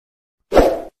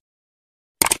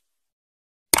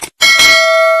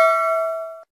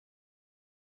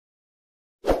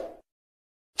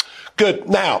Good.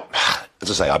 Now, as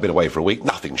I say, I've been away for a week.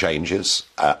 Nothing changes,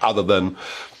 other than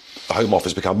the Home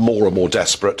Office become more and more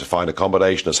desperate to find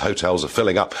accommodation as hotels are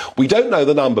filling up. We don't know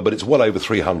the number, but it's well over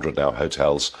 300 now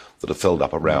hotels that are filled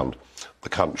up around the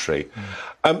country.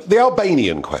 The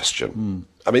Albanian question.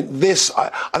 I mean,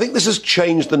 I think this has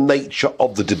changed the nature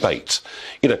of the debate.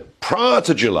 You know, prior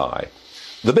to July,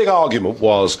 the big argument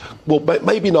was, well,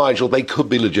 maybe, Nigel, they could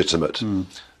be legitimate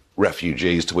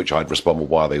refugees, to which I'd respond, well,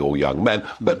 why are they all young men?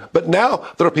 But now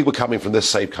there are people coming from this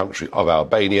safe country of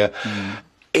Albania.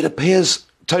 It appears,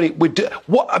 Tony, we're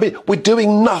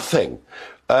doing nothing.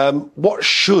 What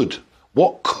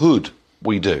could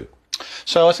we do?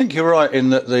 So I think you're right in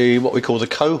that what we call the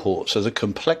cohorts, or the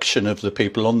complexion of the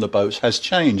people on the boats, has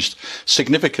changed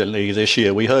significantly this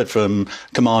year. We heard from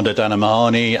Commander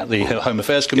Danamani at the Home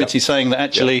Affairs Committee saying that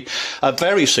actually a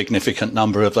very significant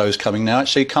number of those coming now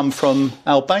actually come from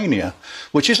Albania,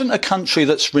 which isn't a country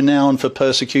that's renowned for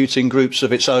persecuting groups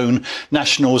of its own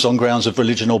nationals on grounds of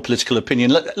religion or political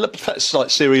opinion, like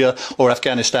Syria or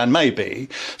Afghanistan maybe.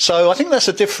 So I think that's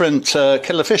a different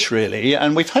killer fish, really.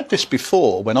 And we've had this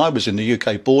before. When I was in the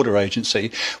UK Border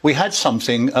Agency, we had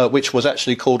something which was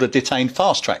actually called a detained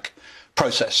fast track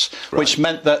process, which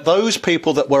meant that those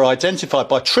people that were identified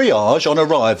by triage on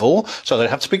arrival, so they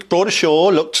have to be brought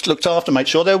ashore, looked after, make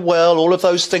sure they're well, all of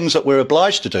those things that we're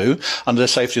obliged to do under the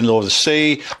safety and law of the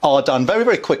sea are done very,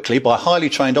 very quickly by highly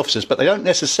trained officers, but they don't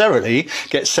necessarily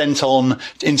get sent on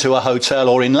into a hotel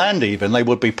or inland even. They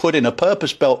would be put in a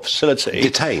purpose-built facility.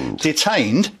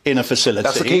 Detained in a facility.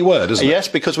 That's the key word, isn't it? Yes,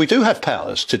 because we do have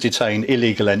powers to detain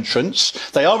illegal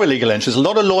entrants. They are illegal entrants. A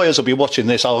lot of lawyers will be watching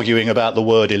this arguing about the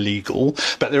word illegal.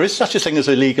 But there is such a thing as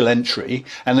illegal entry,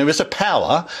 and there is a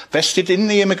power vested in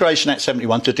the Immigration Act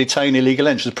 71 to detain illegal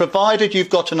entrants, provided you've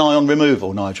got an eye on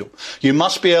removal, Nigel. You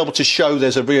must be able to show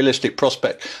there's a realistic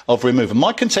prospect of removal.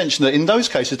 My contention that in those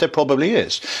cases there probably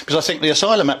is, because I think the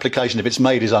asylum application, if it's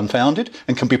made, is unfounded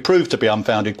and can be proved to be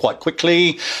unfounded quite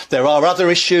quickly. There are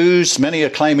other issues. Many are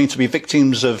claiming to be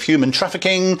victims of human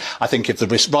trafficking. I think if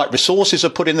the right resources are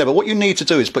put in there, but what you need to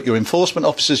do is put your enforcement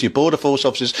officers, your border force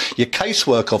officers, your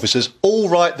casework officers, all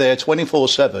right there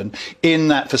 24/7 in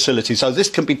that facility. So this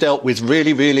can be dealt with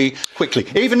really, really quickly.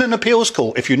 Even an appeals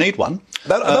court, if you need one.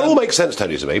 That all makes sense,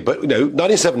 Tony, to me. But, you know,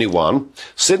 1971,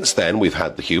 since then, we've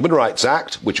had the Human Rights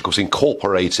Act, which, of course,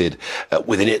 incorporated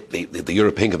within it the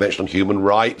European Convention on Human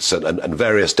Rights and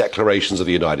various declarations of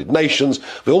the United Nations.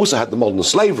 We also had the Modern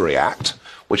Slavery Act,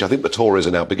 which I think the Tories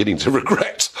are now beginning to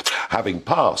regret having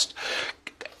passed.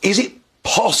 Is it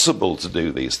possible to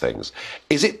do these things?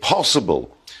 Is it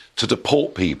possible to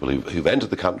deport people who've entered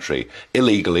the country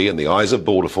illegally in the eyes of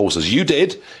border forces, as you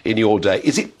did in your day?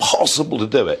 Is it possible to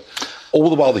do it, all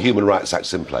the while the Human Rights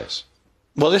Act's in place?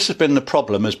 Well, this has been the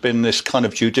problem, has been this kind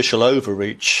of judicial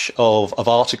overreach of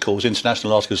articles,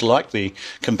 international articles like the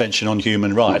Convention on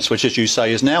Human Rights, which, as you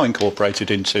say, is now incorporated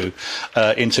into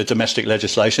domestic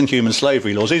legislation, human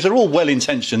slavery laws. These are all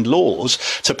well-intentioned laws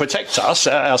to protect us,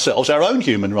 ourselves, our own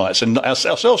human rights, and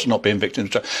ourselves not being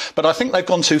victims. But I think they've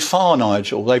gone too far,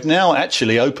 Nigel. They've now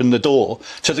actually opened the door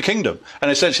to the kingdom.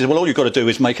 And essentially, well, all you've got to do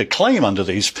is make a claim under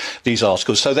these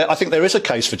articles. So I think there is a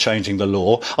case for changing the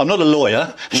law. I'm not a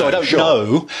lawyer, so I don't know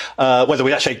whether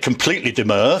we actually completely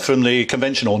demur from the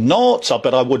convention or not,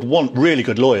 but I would want really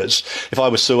good lawyers. If I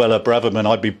was Suella Braverman,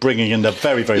 I'd be bringing in the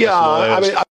very, very best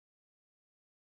lawyers.